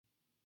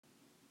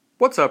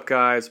What's up,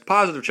 guys?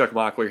 Positive Chuck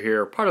Mockler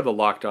here, part of the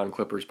Locked On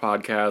Clippers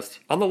podcast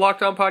on the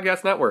Locked On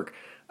Podcast Network.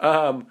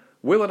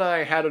 Will and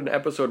I had an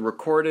episode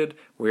recorded.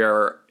 We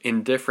are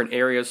in different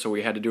areas, so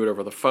we had to do it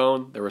over the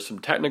phone. There were some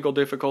technical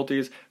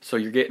difficulties, so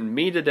you're getting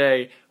me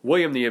today,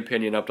 William the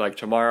Opinion Updike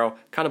tomorrow,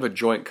 kind of a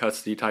joint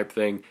custody type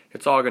thing.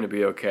 It's all going to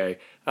be okay.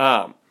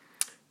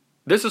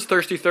 This is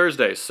Thirsty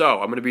Thursday, so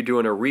I'm going to be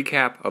doing a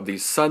recap of the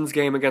Suns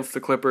game against the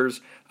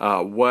Clippers,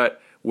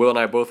 what Will and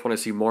I both want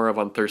to see more of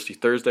on Thirsty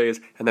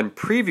Thursdays, and then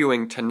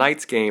previewing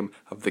tonight's game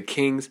of the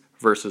Kings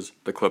versus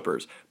the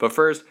Clippers. But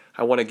first,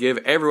 I want to give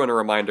everyone a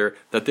reminder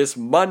that this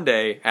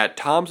Monday at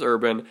Tom's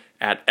Urban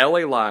at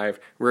LA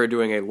Live, we're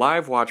doing a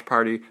live watch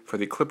party for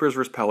the Clippers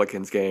vs.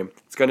 Pelicans game.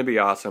 It's going to be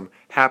awesome.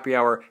 Happy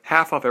hour,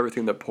 half off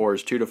everything that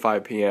pours, 2 to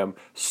 5 p.m.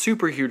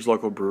 Super huge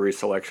local brewery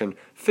selection,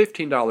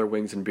 $15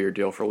 wings and beer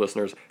deal for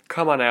listeners.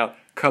 Come on out,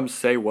 come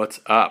say what's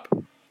up.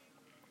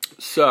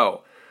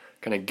 So,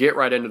 going to get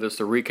right into this,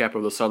 the recap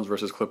of the Suns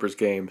versus Clippers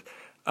game.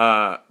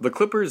 The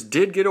Clippers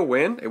did get a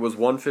win. It was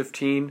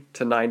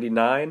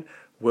 115-99.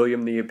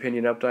 William the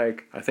Opinion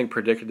Updike, I think,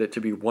 predicted it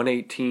to be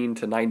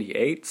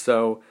 118-98.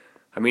 So,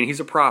 I mean, he's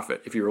a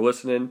prophet. If you were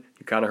listening,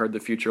 you kind of heard the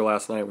future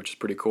last night, which is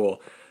pretty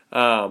cool.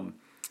 Going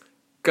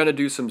to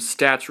do some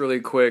stats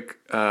really quick.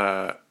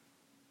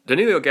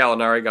 Danilo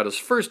Gallinari got his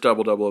first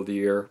double-double of the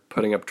year,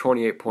 putting up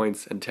 28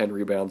 points and 10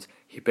 rebounds.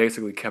 He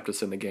basically kept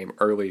us in the game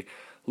early.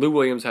 Lou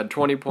Williams had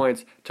 20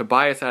 points,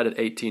 Tobias added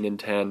 18 and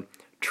 10,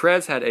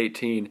 Trez had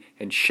 18,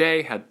 and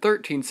Shea had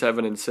 13,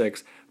 7, and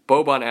 6.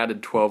 Boban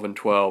added 12 and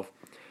 12.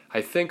 I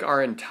think our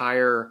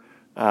entire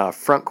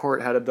front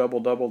court had a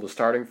double-double, the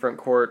starting front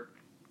court.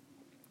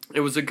 It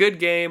was a good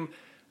game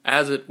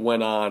as it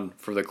went on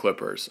for the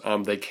Clippers.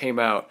 They came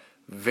out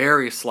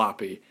very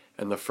sloppy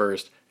in the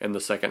first and the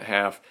second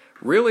half.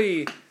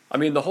 Really, I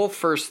mean, the whole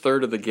first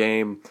third of the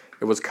game,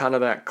 it was kind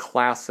of that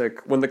classic.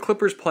 When the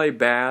Clippers play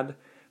bad,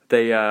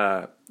 they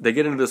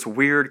get into this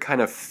weird kind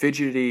of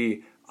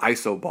fidgety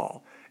iso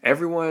ball.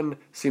 Everyone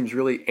seems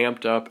really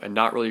amped up and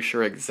not really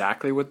sure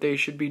exactly what they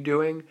should be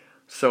doing,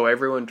 so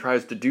everyone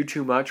tries to do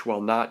too much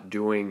while not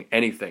doing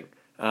anything.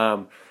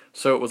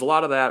 So it was a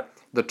lot of that.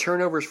 The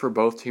turnovers for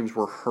both teams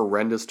were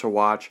horrendous to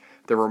watch.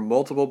 There were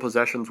multiple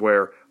possessions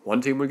where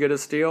one team would get a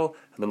steal,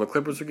 and then the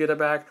Clippers would get it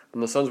back,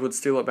 and the Suns would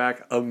steal it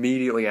back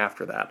immediately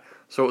after that.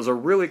 So it was a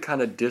really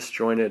kind of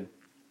disjointed,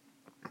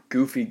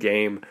 goofy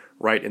game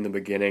right in the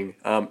beginning.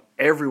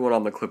 Everyone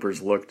on the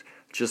Clippers looked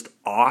just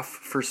off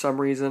for some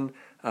reason.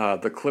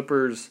 The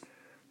Clippers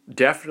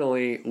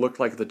definitely looked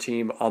like the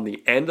team on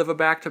the end of a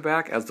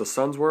back-to-back, as the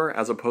Suns were,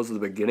 as opposed to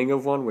the beginning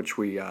of one, which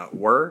we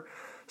were.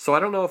 So I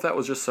don't know if that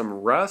was just some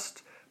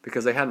rust,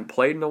 because they hadn't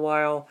played in a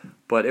while,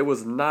 but it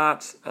was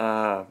not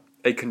a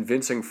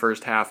convincing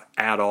first half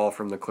at all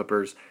from the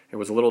Clippers. It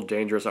was a little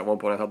dangerous at one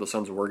point. I thought the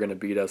Suns were going to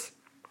beat us.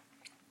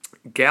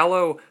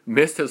 Gallo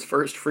missed his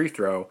first free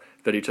throw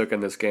that he took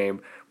in this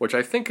game, which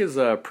I think is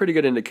a pretty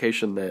good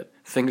indication that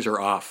things are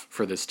off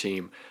for this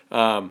team.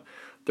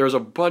 There's a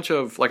bunch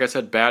of, like I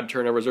said, bad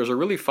turnovers. There's a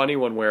really funny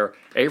one where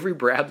Avery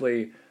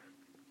Bradley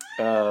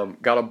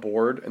got a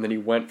board, and then he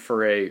went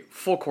for a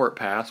full court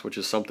pass, which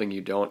is something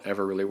you don't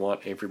ever really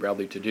want Avery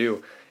Bradley to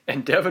do.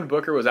 And Devin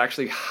Booker was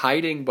actually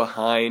hiding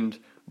behind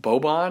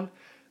Boban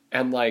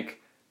and like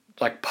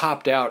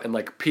popped out and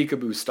like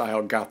peekaboo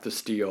style got the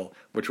steal,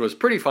 which was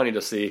pretty funny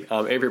to see.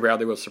 Avery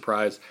Bradley was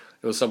surprised.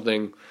 It was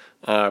something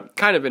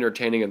kind of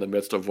entertaining in the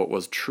midst of what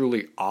was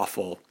truly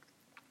awful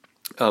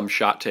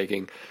shot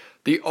taking.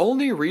 The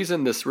only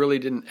reason this really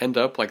didn't end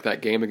up like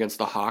that game against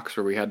the Hawks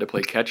where we had to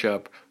play catch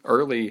up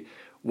early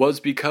was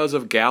because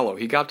of Gallo.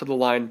 He got to the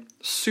line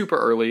super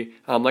early.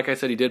 Like I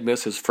said, he did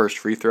miss his first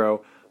free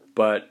throw,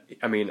 but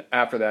I mean,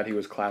 after that he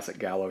was classic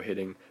Gallo,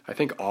 hitting I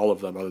think all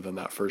of them other than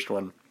that first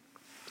one.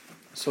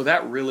 So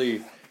that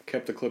really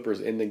kept the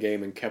Clippers in the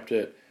game and kept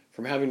it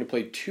from having to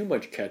play too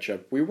much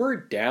catch-up. We were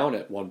down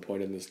at one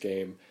point in this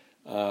game,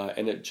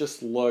 and it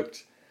just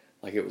looked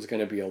like it was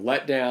going to be a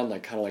letdown,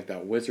 like kind of like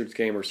that Wizards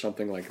game or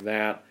something like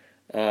that.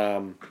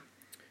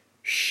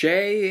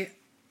 Shea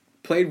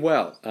played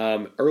well.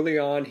 Early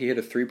on, he hit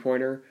a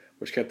three-pointer,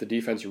 which kept the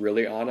defense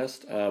really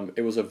honest.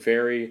 It was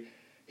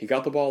he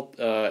got the ball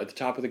at the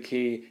top of the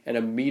key and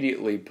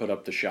immediately put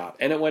up the shot,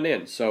 and it went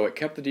in. So it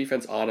kept the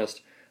defense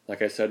honest.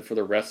 Like I said, for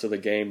the rest of the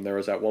game, there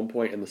was at one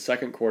point in the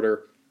second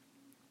quarter,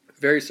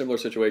 very similar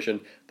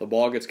situation. The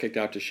ball gets kicked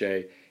out to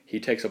Shea. He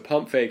takes a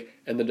pump fake,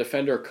 and the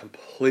defender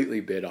completely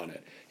bid on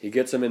it. He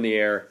gets him in the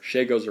air.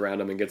 Shea goes around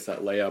him and gets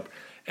that layup.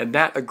 And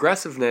that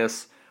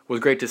aggressiveness was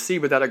great to see,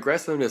 but that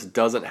aggressiveness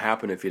doesn't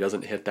happen if he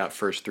doesn't hit that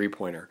first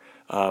three-pointer.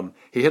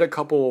 He hit a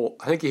couple,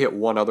 I think he hit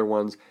one other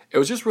ones. It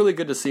was just really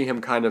good to see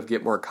him kind of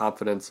get more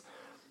confidence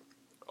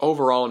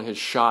overall in his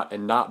shot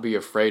and not be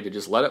afraid to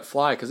just let it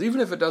fly, because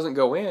even if it doesn't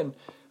go in,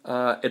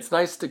 it's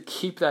nice to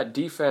keep that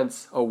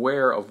defense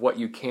aware of what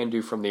you can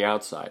do from the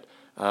outside.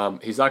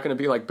 He's not going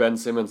to be like Ben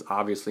Simmons,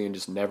 obviously, and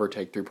just never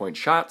take three-point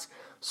shots.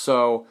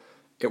 So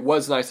it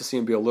was nice to see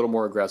him be a little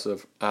more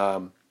aggressive.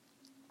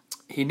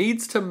 He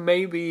needs to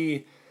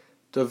maybe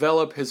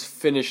develop his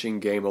finishing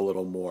game a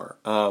little more.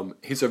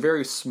 He's a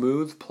very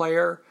smooth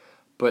player,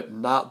 but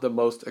not the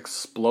most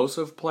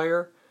explosive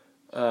player.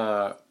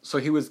 So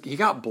he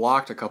got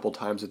blocked a couple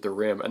times at the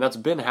rim, and that's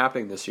been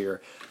happening this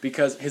year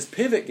because his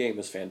pivot game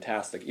is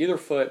fantastic. Either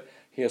foot,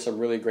 he has some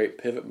really great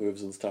pivot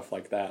moves and stuff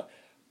like that.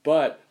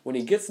 But when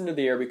he gets into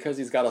the air, because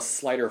he's got a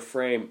slighter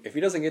frame, if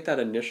he doesn't get that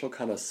initial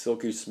kind of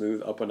silky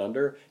smooth up and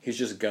under, he's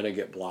just going to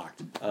get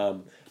blocked.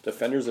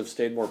 Defenders have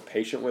stayed more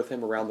patient with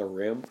him around the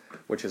rim,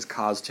 which has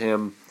caused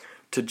him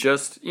to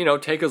just,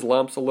 take his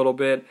lumps a little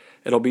bit.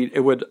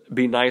 It would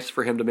be nice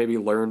for him to maybe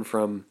learn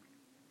from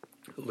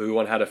Lou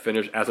on how to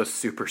finish as a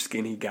super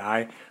skinny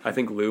guy. I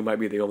think Lou might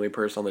be the only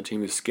person on the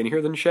team who's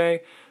skinnier than Shai.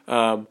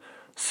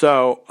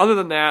 So other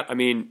than that,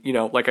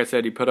 like I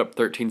said, he put up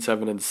 13,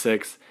 7, and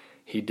 6.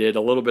 He did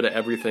a little bit of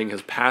everything.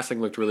 His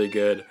passing looked really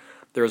good.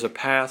 There was a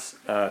pass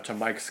to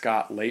Mike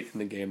Scott late in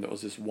the game that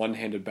was this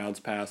one-handed bounce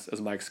pass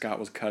as Mike Scott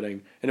was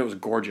cutting, and it was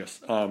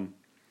gorgeous. And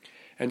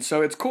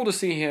so it's cool to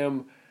see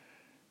him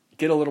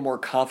get a little more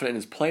confident in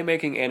his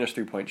playmaking and his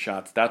three-point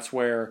shots. That's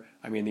where,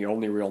 the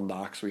only real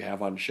knocks we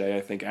have on Shai,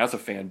 I think, as a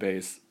fan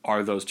base,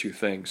 are those two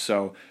things.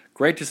 So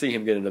great to see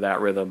him get into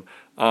that rhythm.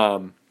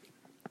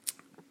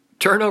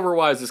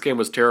 Turnover-wise, this game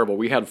was terrible.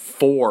 We had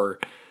 4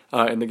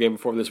 in the game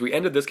before this. We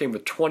ended this game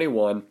with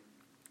 21.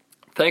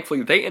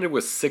 Thankfully, they ended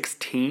with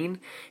 16,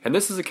 and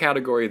this is a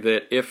category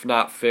that, if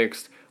not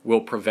fixed, will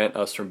prevent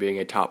us from being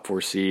a top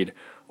 4 seed,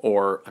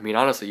 or,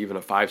 honestly, even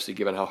a 5 seed,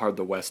 given how hard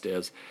the West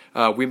is.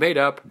 We made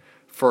up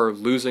for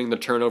losing the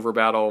turnover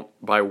battle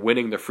by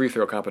winning the free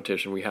throw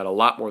competition. We had a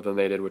lot more than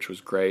they did, which was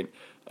great.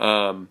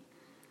 If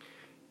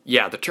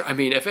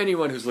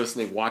anyone who's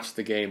listening watched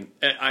the game,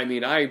 I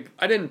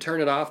didn't turn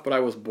it off, but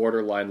I was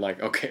borderline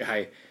like,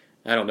 okay,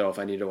 I don't know if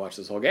I need to watch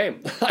this whole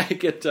game.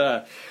 It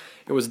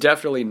was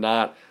definitely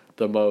not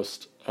the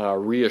most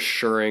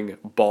reassuring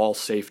ball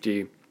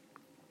safety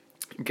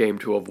game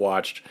to have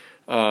watched.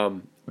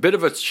 Bit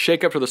of a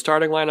shakeup to the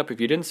starting lineup. If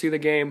you didn't see the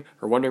game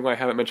or wondering why I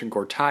haven't mentioned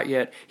Gortat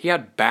yet, he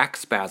had back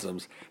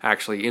spasms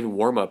actually in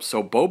warm-up.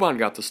 So Boban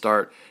got the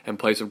start in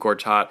place of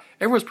Gortat.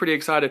 Everyone's pretty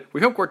excited.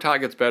 We hope Gortat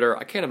gets better.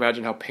 I can't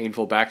imagine how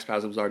painful back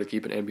spasms are to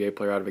keep an NBA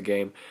player out of a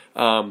game.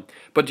 But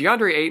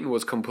DeAndre Ayton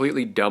was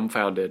completely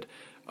dumbfounded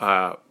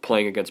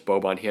playing against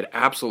Boban. He had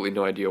absolutely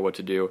no idea what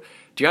to do.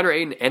 DeAndre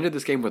Ayton ended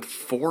this game with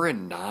 4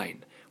 and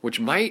 9,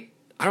 which I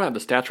don't have the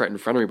stats right in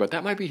front of me, but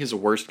that might be his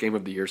worst game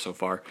of the year so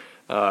far.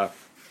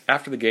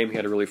 After the game, he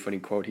had a really funny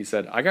quote. He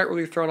said, "I got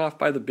really thrown off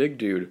by the big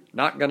dude.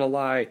 Not gonna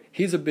lie,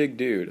 he's a big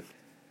dude."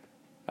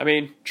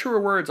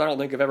 Truer words I don't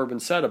think have ever been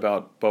said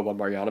about Boban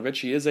Marjanovic.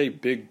 He is a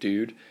big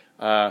dude.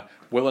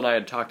 Will and I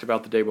had talked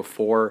about the day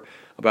before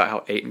about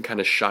how Ayton kind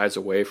of shies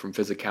away from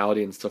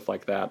physicality and stuff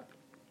like that.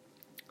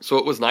 So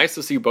it was nice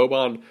to see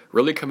Boban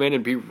really come in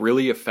and be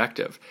really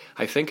effective.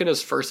 I think in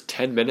his first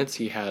 10 minutes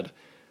he had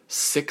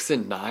 6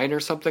 and 9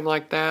 or something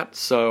like that.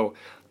 So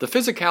the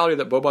physicality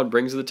that Boban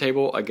brings to the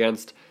table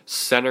against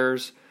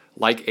centers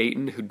like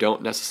Ayton, who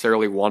don't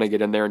necessarily want to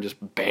get in there and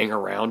just bang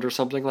around or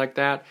something like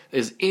that,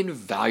 is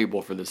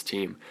invaluable for this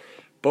team.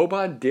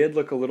 Boban did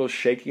look a little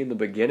shaky in the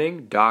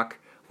beginning. Doc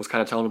was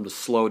kind of telling him to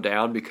slow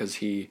down because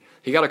he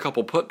got a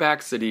couple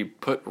putbacks that he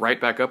put right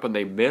back up and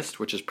they missed,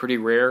 which is pretty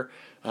rare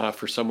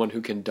for someone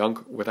who can dunk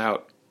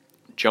without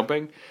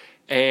jumping.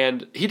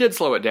 And he did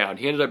slow it down.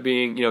 He ended up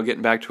being,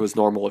 getting back to his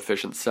normal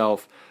efficient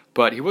self.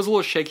 But he was a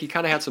little shaky. He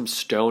kind of had some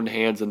stoned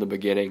hands in the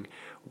beginning,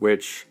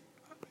 which,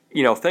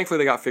 thankfully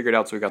they got figured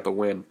out, so we got the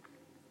win.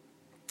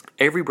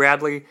 Avery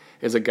Bradley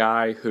is a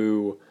guy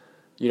who,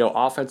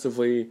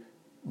 offensively,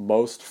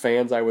 most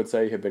fans, I would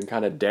say, have been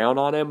kind of down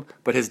on him,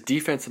 but his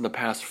defense in the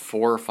past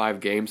 4 or 5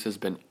 games has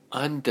been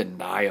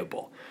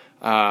undeniable.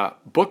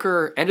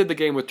 Booker ended the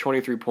game with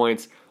 23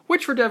 points,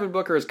 which for Devin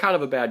Booker is kind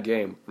of a bad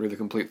game, really the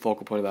complete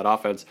focal point of that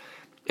offense.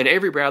 And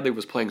Avery Bradley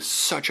was playing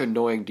such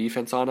annoying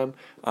defense on him.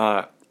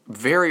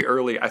 Very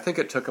early, I think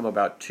it took him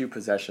about 2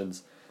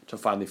 possessions to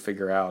finally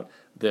figure out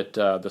that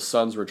the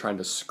Suns were trying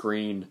to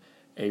screen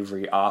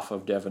Avery off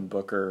of Devin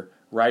Booker,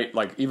 right,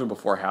 even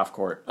before half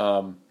court.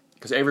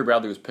 Because Avery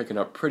Bradley was picking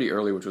up pretty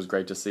early, which was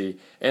great to see.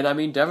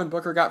 And, Devin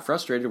Booker got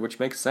frustrated, which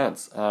makes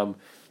sense.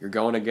 You're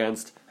going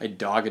against a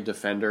dogged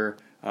defender.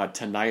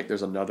 Tonight,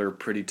 there's another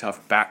pretty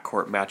tough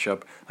backcourt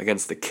matchup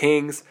against the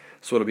Kings.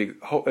 So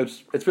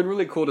it's been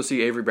really cool to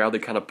see Avery Bradley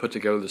kind of put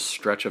together this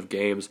stretch of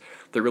games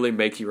that really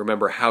make you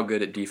remember how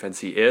good at defense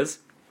he is.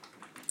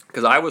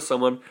 Because I was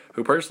someone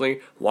who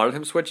personally wanted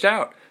him switched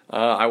out.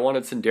 I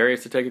wanted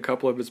Sindarius to take a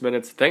couple of his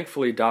minutes.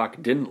 Thankfully, Doc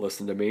didn't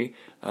listen to me.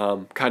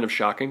 Kind of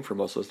shocking for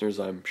most listeners,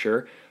 I'm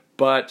sure.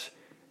 But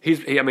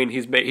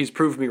he's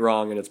proved me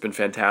wrong, and it's been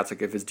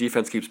fantastic. If his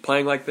defense keeps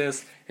playing like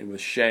this, and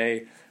with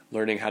Shai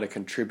learning how to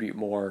contribute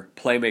more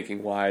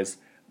playmaking-wise,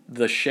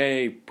 the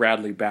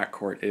Shai-Bradley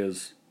backcourt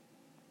is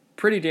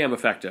pretty damn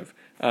effective.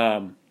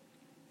 In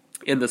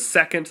the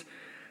second,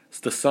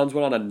 the Suns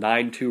went on a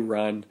 9-2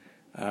 run.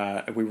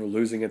 We were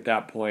losing at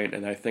that point,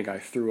 and I think I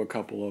threw a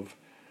couple of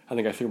I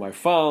think I threw my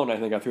phone. I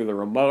think I threw the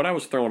remote. I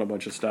was throwing a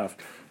bunch of stuff.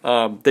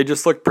 They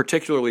just looked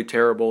particularly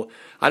terrible.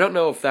 I don't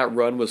know if that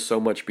run was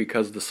so much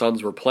because the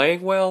Suns were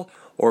playing well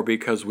or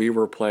because we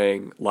were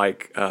playing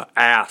like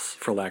ass,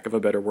 for lack of a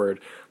better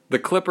word. The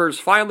Clippers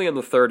finally in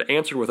the third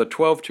answered with a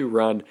 12-2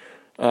 run.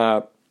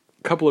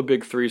 Couple of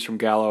big threes from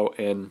Gallo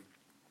and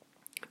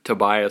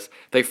Tobias.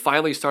 They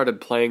finally started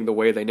playing the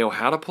way they know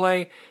how to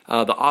play.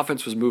 The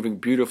offense was moving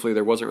beautifully.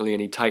 There wasn't really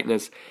any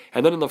tightness.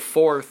 And then in the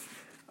fourth,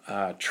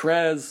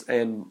 Trez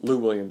and Lou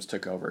Williams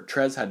took over.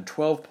 Trez had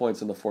 12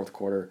 points in the fourth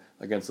quarter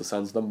against the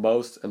Suns, the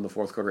most in the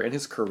fourth quarter in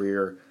his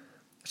career.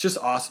 It's just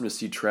awesome to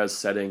see Trez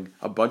setting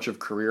a bunch of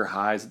career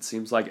highs. It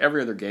seems like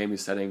every other game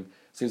he's setting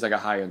seems like a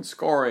high in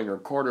scoring or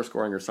quarter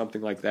scoring or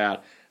something like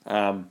that.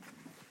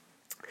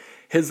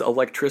 His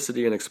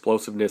electricity and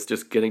explosiveness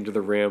just getting to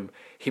the rim.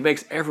 He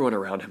makes everyone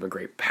around him a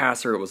great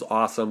passer. It was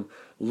awesome.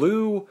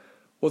 Lou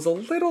was a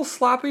little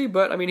sloppy,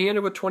 but I mean, he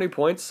ended with 20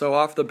 points, so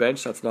off the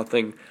bench, that's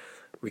nothing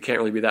we can't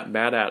really be that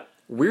mad at.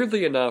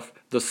 Weirdly enough,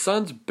 the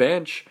Suns'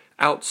 bench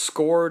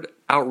outscored,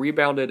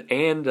 out-rebounded,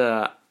 and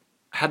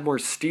had more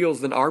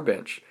steals than our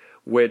bench,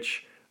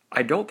 which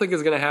I don't think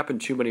is going to happen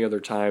too many other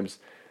times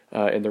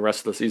in the rest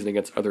of the season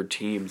against other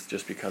teams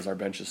just because our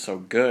bench is so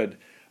good.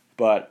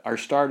 But our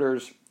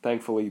starters,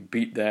 thankfully,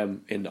 beat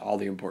them in all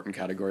the important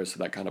categories, so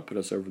that kind of put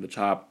us over the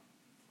top.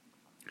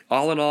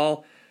 All in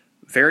all,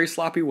 very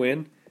sloppy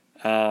win.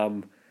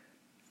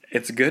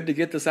 It's good to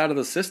get this out of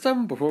the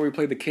system before we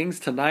play the Kings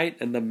tonight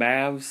and the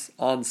Mavs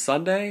on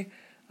Sunday.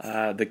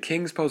 The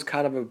Kings pose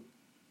kind of a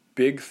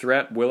big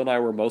threat. Will and I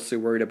were mostly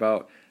worried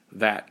about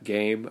that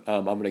game.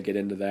 I'm going to get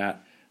into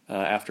that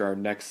after our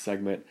next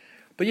segment.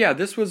 But yeah,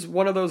 this was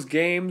one of those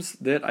games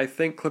that I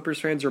think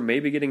Clippers fans are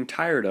maybe getting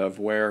tired of,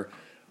 where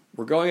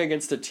we're going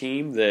against a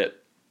team that,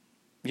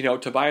 you know,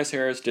 Tobias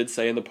Harris did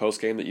say in the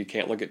postgame that you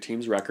can't look at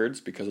teams'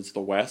 records because it's the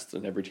West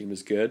and every team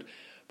is good.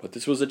 But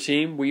this was a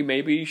team we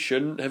maybe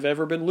shouldn't have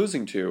ever been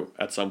losing to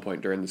at some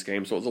point during this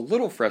game. So it was a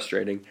little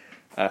frustrating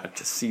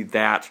to see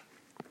that.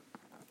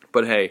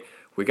 But hey,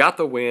 we got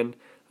the win.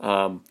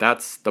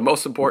 That's the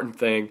most important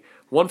thing.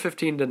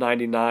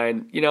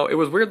 115-99. You know, it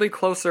was weirdly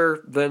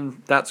closer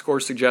than that score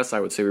suggests,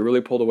 I would say. We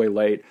really pulled away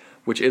late,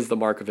 which is the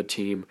mark of a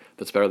team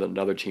that's better than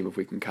another team if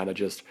we can kind of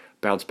just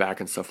bounce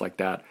back and stuff like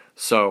that.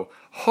 So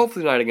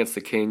hopefully tonight against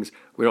the Kings,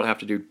 we don't have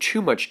to do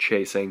too much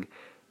chasing.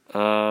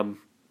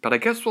 But I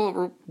guess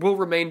we'll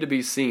remain to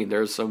be seen.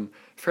 There's some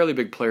fairly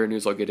big player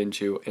news I'll get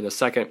into in a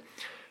second.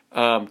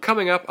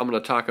 Coming up, I'm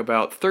going to talk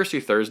about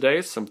Thirsty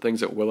Thursdays, some things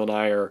that Will and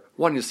I are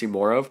wanting to see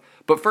more of.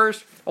 But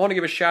first, I want to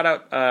give a shout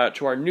out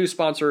to our new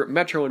sponsor,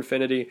 Metro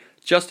Infinity,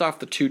 just off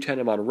the 210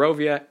 in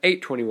Monrovia,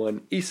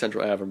 821 East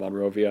Central Ave in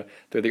Monrovia.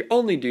 They're the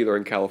only dealer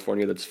in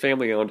California that's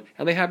family owned,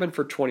 and they have been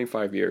for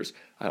 25 years.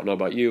 I don't know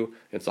about you,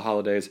 it's the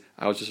holidays,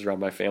 I was just around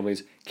my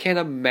families. Can't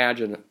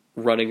imagine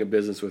running a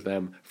business with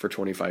them for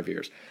 25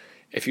 years.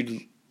 If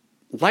you'd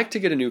like to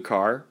get a new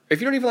car,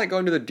 if you don't even like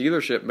going to the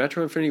dealership,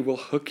 Metro Infinity will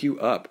hook you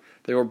up.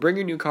 They will bring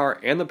your new car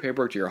and the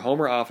paperwork to your home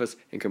or office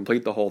and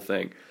complete the whole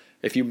thing.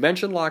 If you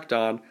mention Locked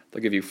On,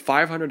 they'll give you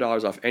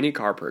 $500 off any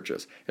car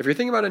purchase. If you're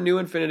thinking about a new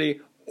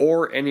Infinity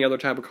or any other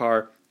type of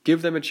car,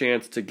 give them a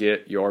chance to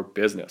get your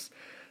business.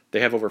 They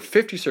have over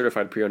 50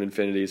 certified pre-owned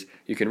Infinities.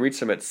 You can reach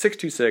them at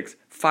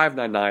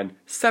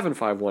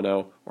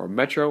 626-599-7510 or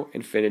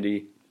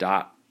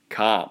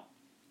metroinfinity.com.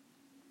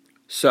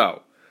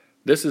 So,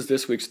 this is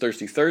this week's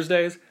Thirsty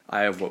Thursdays.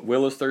 I have what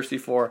Will is thirsty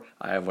for.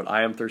 I have what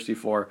I am thirsty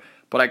for.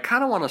 But I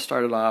kind of want to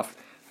start it off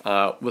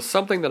with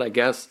something that I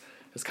guess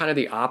is kind of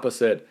the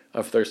opposite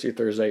of Thirsty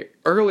Thursday.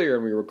 Earlier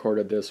when we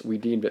recorded this, we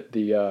deemed it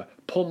the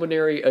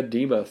Pulmonary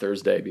Edema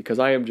Thursday because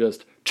I am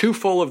just too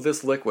full of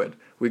this liquid.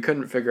 We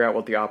couldn't figure out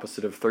what the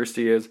opposite of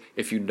thirsty is.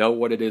 If you know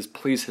what it is,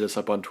 please hit us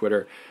up on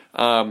Twitter.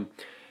 But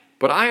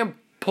I am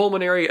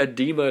pulmonary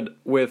edema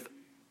with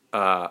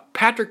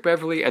Patrick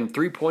Beverley and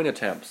three-point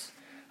attempts.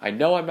 I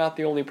know I'm not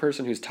the only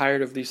person who's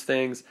tired of these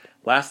things.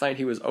 Last night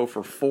he was 0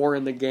 for 4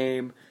 in the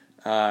game.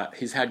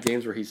 He's had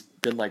games where he's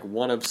been like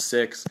 1 of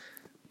 6,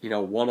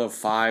 1 of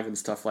 5 and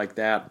stuff like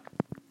that.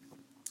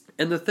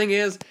 And the thing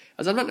is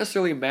I'm not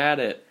necessarily mad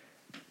at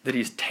that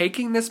he's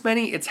taking this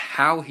many, it's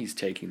how he's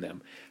taking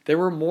them. There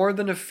were more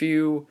than a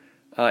few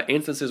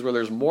instances where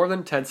there's more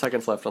than 10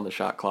 seconds left on the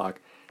shot clock,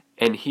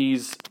 and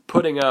he's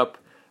putting up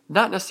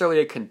not necessarily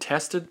a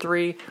contested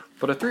three,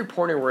 but a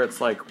three-pointer where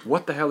it's like,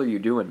 what the hell are you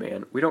doing,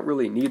 man? We don't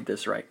really need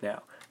this right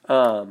now.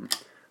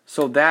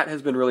 So that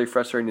has been really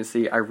frustrating to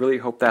see. I really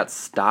hope that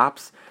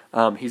stops.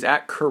 He's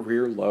at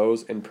career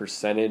lows in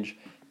percentage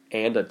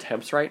and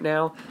attempts right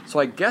now. So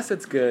I guess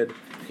it's good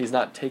he's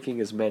not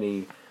taking as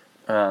many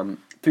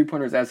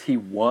three-pointers as he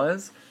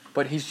was,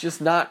 but he's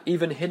just not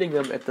even hitting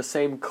them at the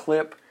same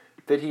clip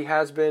that he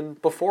has been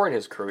before in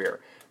his career.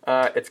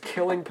 It's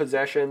killing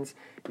possessions.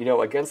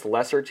 Against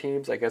lesser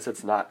teams, I guess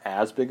it's not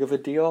as big of a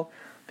deal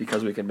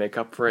because we can make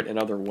up for it in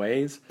other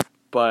ways.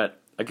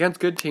 But against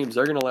good teams,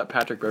 they're going to let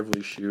Patrick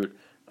Beverley shoot,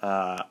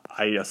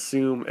 I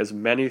assume, as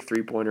many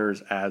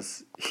three-pointers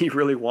as he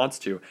really wants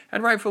to,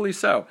 and rightfully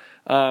so.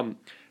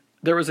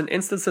 There was an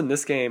instance in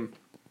this game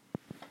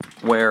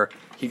where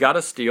he got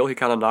a steal. He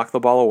kind of knocked the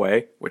ball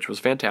away, which was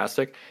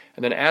fantastic.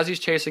 And then as he's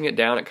chasing it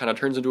down, it kind of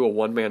turns into a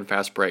one-man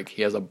fast break.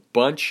 He has a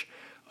bunch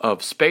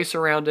of space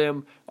around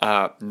him.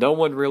 No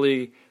one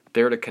really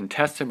there to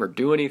contest him or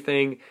do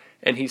anything.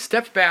 And he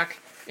steps back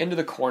into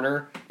the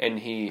corner, and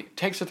he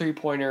takes a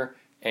three-pointer,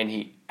 and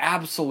he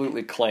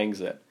absolutely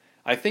clangs it.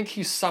 I think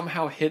he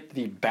somehow hit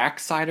the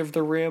backside of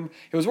the rim.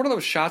 It was one of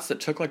those shots that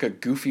took like a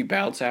goofy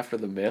bounce after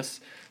the miss.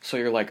 So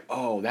you're like,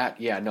 oh, that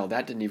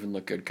didn't even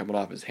look good coming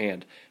off his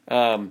hand.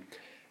 I'm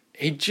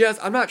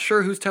not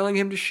sure who's telling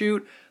him to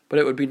shoot, but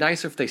it would be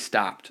nice if they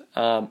stopped.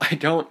 I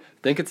don't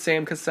think it's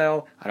Sam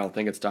Cassell. I don't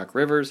think it's Doc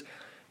Rivers.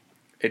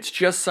 It's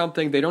just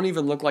something, they don't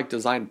even look like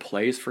designed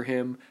plays for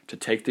him to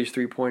take these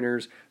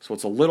three-pointers, so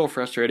it's a little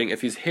frustrating.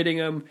 If he's hitting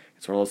them,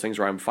 it's one of those things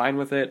where I'm fine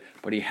with it,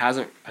 but he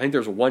hasn't, I think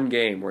there's one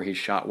game where he's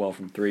shot well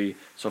from three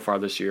so far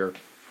this year.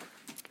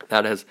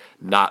 That has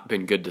not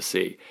been good to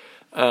see.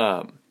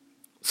 So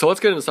let's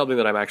get into something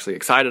that I'm actually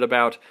excited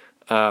about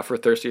for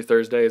Thirsty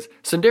Thursdays.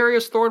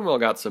 Sindarius Thornwell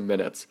got some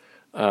minutes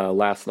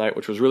last night,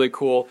 which was really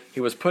cool.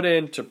 He was put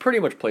in to pretty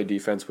much play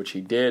defense, which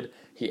he did.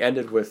 He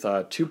ended with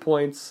 2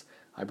 points,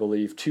 I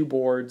believe 2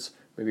 boards,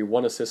 maybe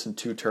 1 assist and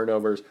 2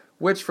 turnovers,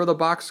 which for the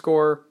box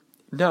score,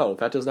 no,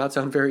 that does not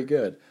sound very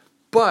good.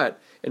 But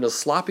in a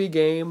sloppy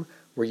game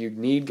where you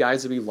need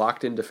guys to be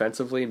locked in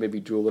defensively and maybe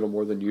do a little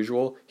more than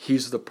usual,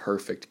 he's the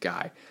perfect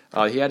guy.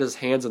 He had his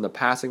hands in the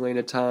passing lane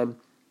a ton.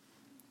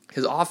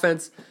 His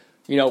offense,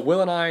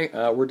 Will and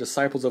I, we're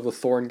disciples of the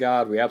Thorn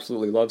God. We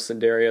absolutely love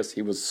Sindarius.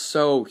 He was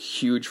so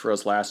huge for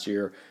us last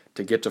year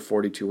to get to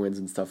 42 wins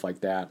and stuff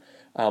like that.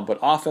 But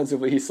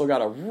offensively, he's still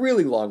got a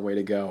really long way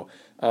to go.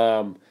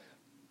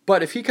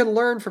 But if he can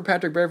learn from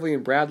Patrick Beverley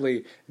and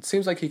Bradley, it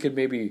seems like he could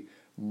maybe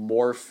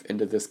morph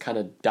into this kind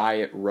of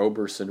Diet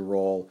Roberson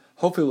role,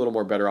 hopefully a little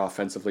more better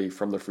offensively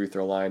from the free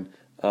throw line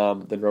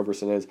than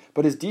Roberson is.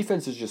 But his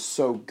defense is just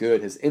so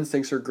good. His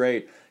instincts are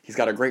great. He's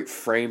got a great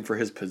frame for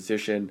his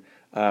position.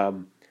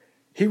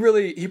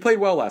 He played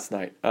well last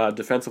night.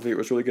 Defensively, it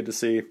was really good to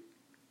see.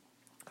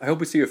 I hope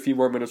we see a few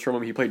more minutes from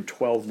him. He played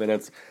 12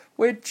 minutes,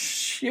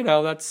 which,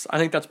 I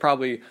think that's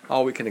probably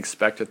all we can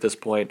expect at this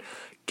point,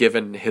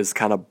 given his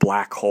kind of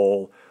black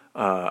hole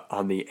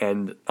on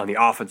the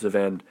offensive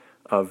end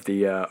of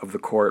the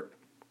court.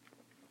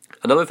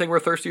 Another thing we're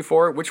thirsty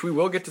for, which we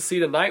will get to see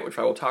tonight, which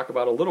I will talk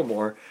about a little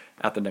more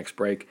at the next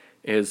break,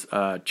 is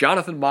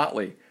Jonathan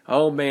Motley.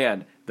 Oh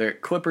man, the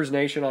Clippers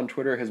Nation on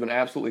Twitter has been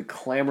absolutely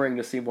clamoring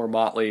to see more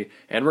Motley,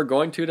 and we're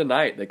going to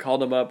tonight. They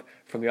called him up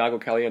from the Agua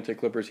Caliente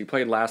Clippers. He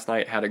played last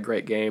night, had a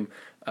great game.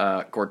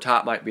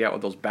 Gortat might be out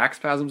with those back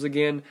spasms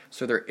again,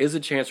 so there is a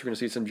chance we're going to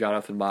see some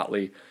Jonathan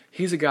Motley.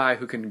 He's a guy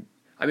who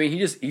he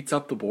just eats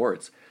up the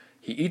boards.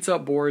 He eats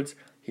up boards.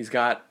 He's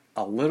got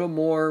a little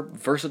more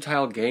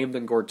versatile game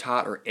than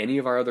Gortat or any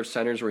of our other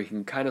centers where he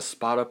can kind of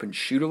spot up and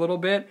shoot a little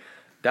bit.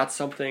 That's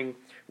something.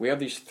 We have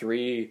these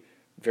 3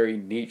 very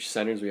niche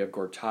centers. We have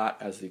Gortat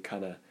as the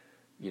kind of,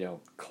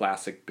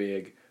 classic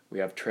big. We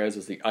have Trez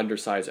as the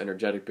undersized,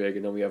 energetic big.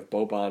 And then we have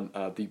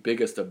Boban, the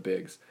biggest of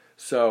bigs.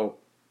 So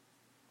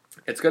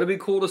it's going to be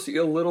cool to see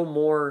a little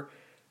more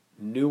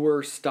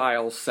newer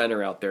style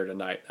center out there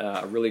tonight.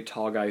 A really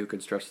tall guy who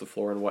can stretch the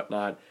floor and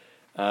whatnot.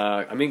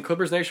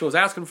 Clippers Nation was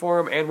asking for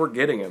him, and we're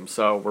getting him.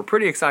 So we're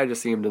pretty excited to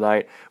see him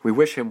tonight. We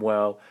wish him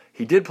well.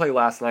 He did play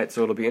last night,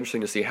 so it'll be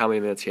interesting to see how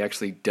many minutes he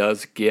actually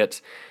does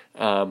get.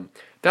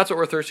 That's what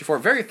we're thirsty for.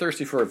 Very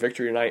thirsty for a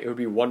victory tonight. It would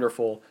be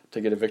wonderful to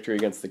get a victory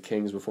against the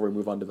Kings before we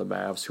move on to the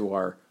Mavs, who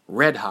are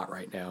red hot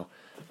right now.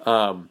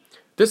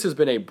 This has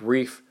been a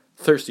brief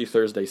Thirsty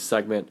Thursday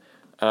segment.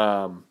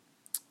 I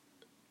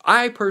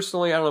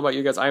personally, I don't know about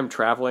you guys, I am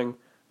traveling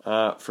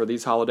for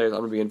these holidays. I'm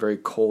going to be in very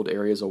cold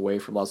areas away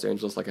from Los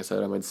Angeles. Like I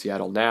said, I'm in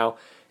Seattle now.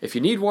 If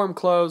you need warm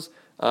clothes,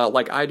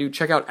 like I do,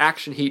 check out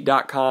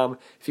actionheat.com.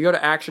 If you go to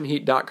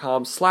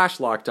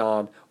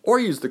actionheat.com/lockedon or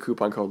use the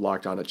coupon code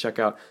LOCKEDON at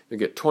checkout, you'll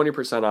get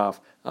 20%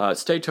 off.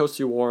 Stay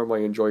toasty warm while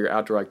you enjoy your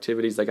outdoor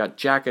activities. They got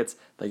jackets,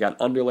 they got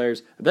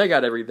underlayers, they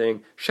got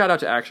everything. Shout out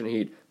to Action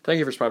Heat. Thank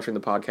you for sponsoring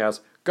the podcast.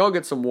 Go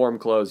get some warm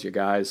clothes, you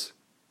guys.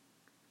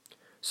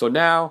 So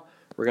now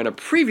we're going to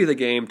preview the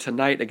game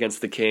tonight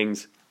against the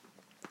Kings,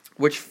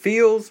 which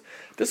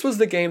this was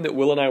the game that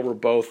Will and I were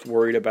both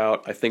worried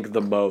about, I think,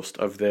 the most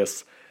of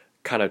this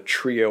kind of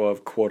trio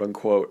of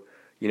quote-unquote,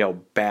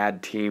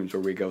 bad teams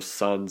where we go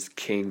Suns,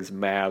 Kings,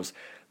 Mavs.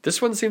 This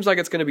one seems like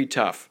it's going to be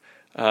tough.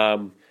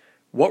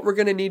 What we're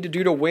going to need to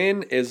do to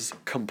win is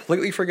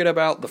completely forget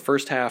about the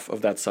first half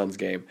of that Suns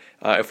game.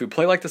 If we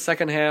play like the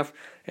second half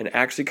and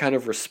actually kind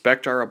of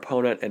respect our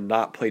opponent and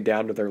not play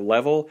down to their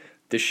level,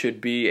 this should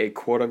be a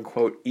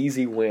quote-unquote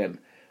easy win.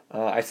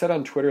 I said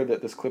on Twitter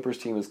that this Clippers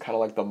team is kind of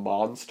like the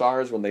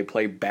Monstars when they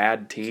play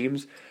bad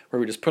teams, where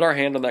we just put our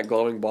hand on that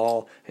glowing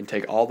ball and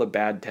take all the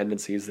bad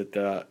tendencies that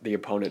the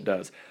opponent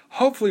does.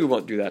 Hopefully we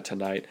won't do that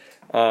tonight.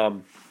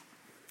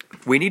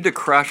 We need to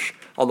crush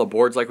on the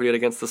boards like we did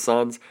against the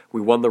Suns.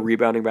 We won the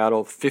rebounding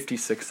battle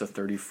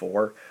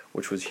 56-34,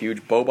 which was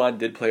huge. Boban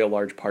did play a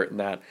large part in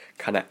that,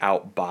 kind of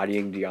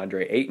out-bodying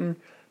DeAndre Ayton.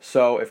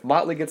 So if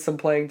Motley gets some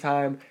playing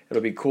time,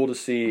 it'll be cool to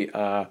see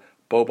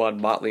Boban,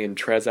 Motley, and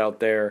Trez out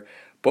there.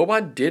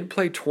 Boban did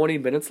play 20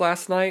 minutes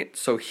last night,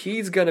 so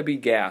he's going to be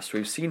gassed.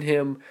 We've seen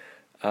him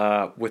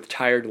with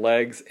tired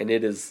legs, and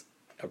it is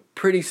a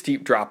pretty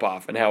steep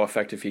drop-off in how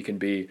effective he can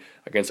be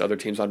against other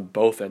teams on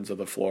both ends of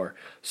the floor.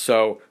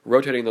 So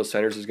rotating those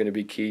centers is going to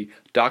be key.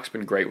 Doc's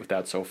been great with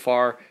that so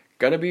far.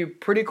 Going to be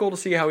pretty cool to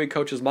see how he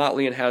coaches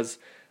Motley and has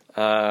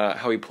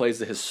how he plays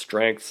to his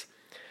strengths.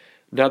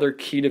 Another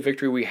key to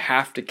victory, we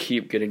have to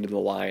keep getting to the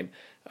line.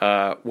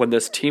 When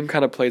this team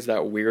kind of plays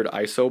that weird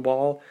ISO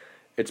ball,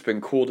 it's been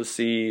cool to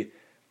see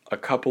a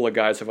couple of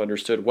guys have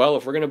understood, well,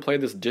 if we're going to play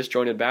this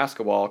disjointed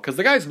basketball, because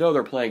the guys know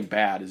they're playing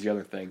bad is the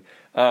other thing.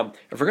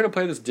 If we're going to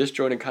play this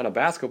disjointed kind of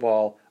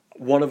basketball,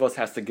 one of us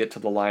has to get to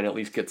the line, at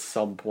least get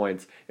some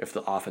points if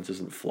the offense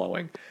isn't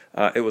flowing.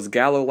 It was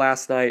Gallo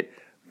last night.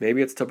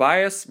 Maybe it's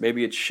Tobias.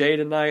 Maybe it's Shea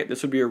tonight.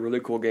 This would be a really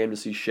cool game to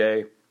see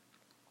Shea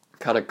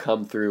kind of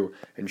come through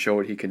and show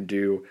what he can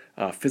do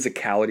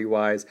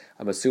physicality-wise.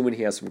 I'm assuming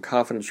he has some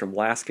confidence from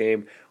last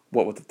game,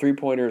 what with the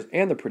three-pointers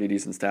and the pretty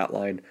decent stat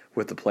line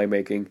with the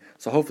playmaking.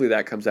 So hopefully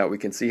that comes out. We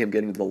can see him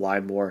getting to the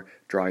line more,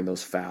 drawing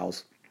those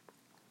fouls.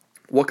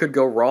 What could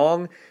go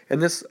wrong in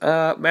this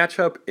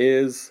matchup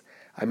is,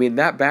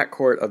 that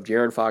backcourt of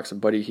De'Aaron Fox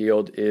and Buddy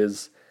Hield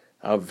is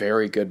a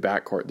very good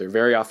backcourt. They're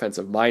very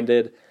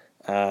offensive-minded.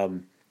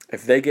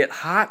 If they get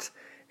hot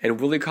and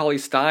Willie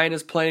Cauley-Stein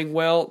is playing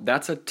well,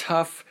 that's a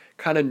tough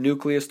kind of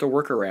nucleus to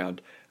work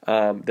around.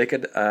 They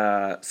could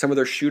some of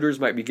their shooters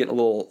might be getting a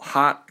little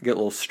hot, get a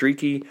little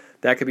streaky.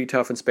 That could be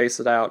tough and space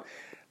it out.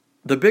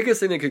 The biggest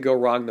thing that could go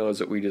wrong though is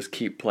that we just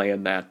keep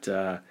playing that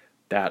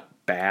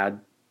bad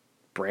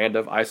brand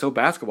of ISO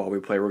basketball we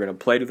play. We're going to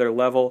play to their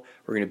level.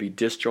 We're going to be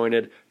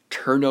disjointed.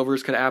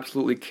 Turnovers can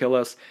absolutely kill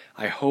us.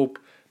 I hope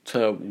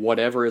to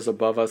whatever is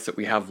above us that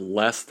we have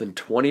less than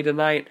 20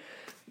 tonight.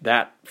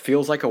 That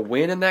feels like a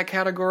win in that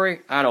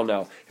category. I don't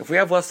know. If we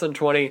have less than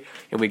 20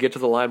 and we get to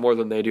the line more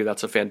than they do,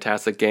 that's a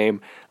fantastic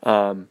game.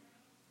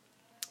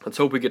 Let's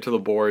hope we get to the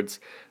boards.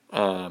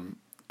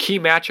 Key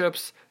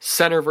matchups,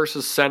 center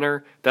versus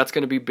center. That's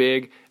going to be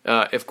big.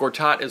 If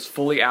Gortat is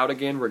fully out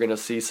again, we're going to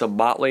see some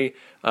Motley,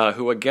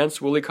 who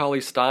against Willie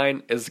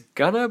Cauley-Stein is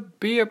going to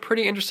be a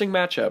pretty interesting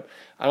matchup.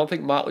 I don't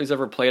think Motley's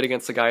ever played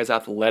against a guy as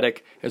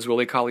athletic as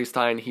Willie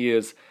Cauley-Stein. He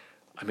is,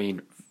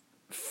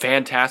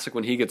 fantastic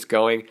when he gets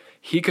going.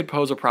 He could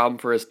pose a problem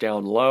for us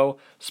down low,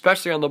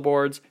 especially on the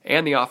boards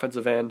and the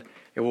offensive end.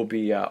 It will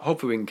be,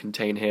 hopefully we can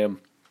contain him.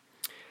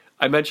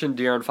 I mentioned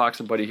De'Aaron Fox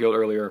and Buddy Hield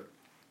earlier.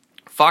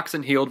 Fox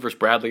and Hield versus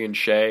Bradley and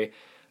Shea.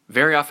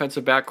 Very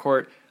offensive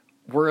backcourt.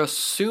 We're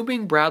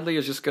assuming Bradley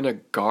is just going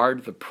to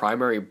guard the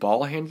primary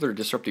ball handler to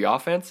disrupt the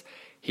offense.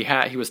 He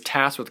was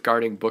tasked with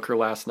guarding Booker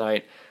last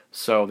night,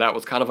 so that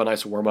was kind of a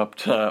nice warm-up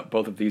to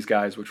both of these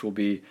guys, which will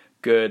be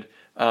good.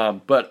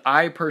 But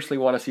I personally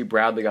want to see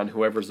Bradley on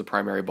whoever's the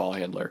primary ball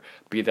handler.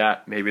 Be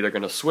that maybe they're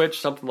going to switch,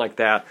 something like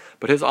that.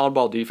 But his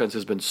on-ball defense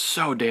has been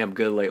so damn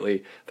good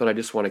lately that I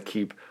just want to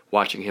keep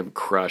watching him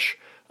crush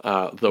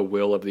the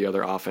will of the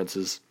other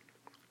offenses.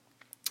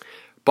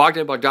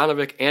 Bogdan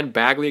Bogdanovic and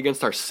Bagley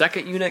against our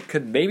second unit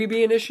could maybe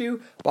be an issue.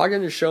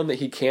 Bogdan has shown that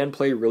he can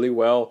play really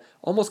well,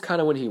 almost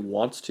kind of when he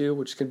wants to,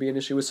 which can be an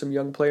issue with some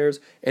young players.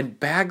 And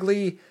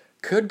Bagley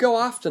could go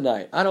off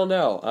tonight. I don't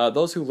know.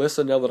 Those who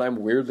listen know that I'm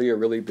weirdly a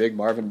really big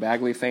Marvin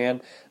Bagley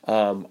fan.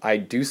 I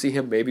do see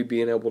him maybe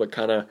being able to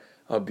kind of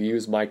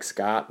abuse Mike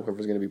Scott,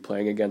 whoever's going to be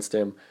playing against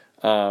him.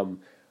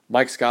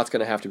 Mike Scott's going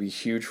to have to be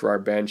huge for our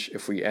bench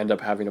if we end up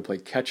having to play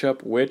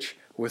catch-up, which,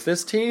 with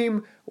this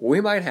team,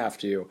 we might have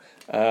to.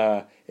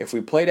 If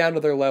we play down to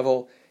their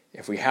level,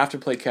 if we have to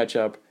play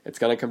catch-up, it's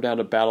going to come down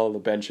to battle of the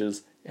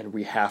benches, and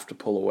we have to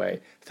pull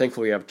away.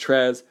 Thankfully, we have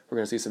Trez. We're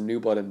going to see some new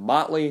blood in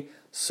Motley.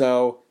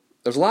 So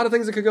there's a lot of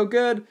things that could go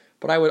good,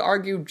 but I would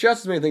argue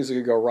just as many things that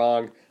could go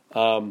wrong.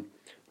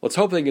 Let's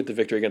hope they can get the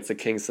victory against the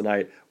Kings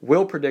tonight.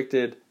 Will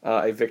predicted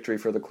a victory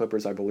for the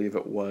Clippers. I believe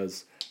it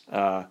was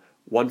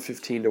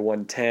 115 to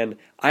 110.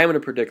 I am going to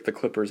predict the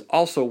Clippers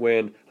also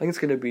win. I think it's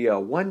going to be a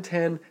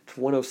 110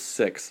 to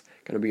 106.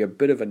 Going to be a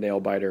bit of a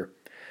nail-biter.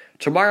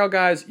 Tomorrow,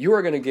 guys, you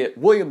are going to get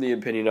William the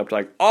Opinion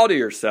Updike all to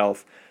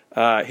yourself.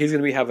 He's going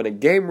to be having a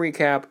game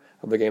recap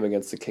of the game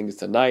against the Kings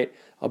tonight.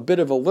 A bit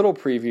of a little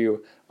preview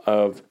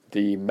of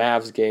the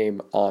Mavs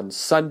game on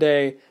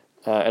Sunday.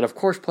 And, of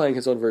course, playing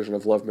his own version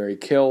of Love, Marry,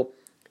 Kill.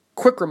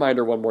 Quick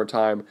reminder one more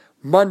time.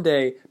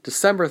 Monday,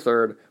 December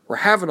 3rd, we're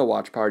having a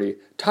watch party.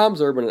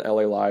 Tom's Urban and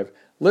LA Live.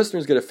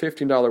 Listeners get a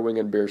 $15 wing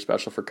and beer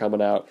special for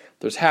coming out.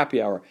 There's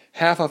happy hour,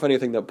 half off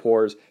anything that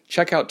pours.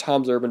 Check out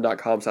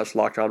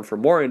tomsurban.com/lockedon for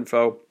more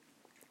info.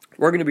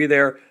 We're going to be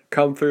there.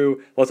 Come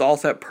through. Let's all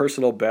set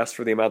personal best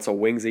for the amounts of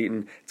wings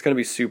eaten. It's going to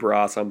be super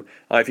awesome.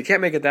 If you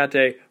can't make it that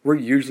day, we're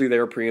usually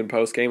there pre- and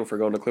post-game if we're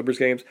going to Clippers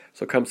games,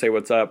 so come say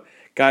what's up.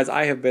 Guys,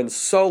 I have been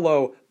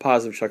solo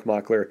positive Chuck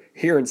Mockler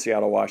here in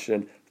Seattle,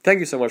 Washington. Thank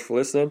you so much for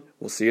listening.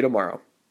 We'll see you tomorrow.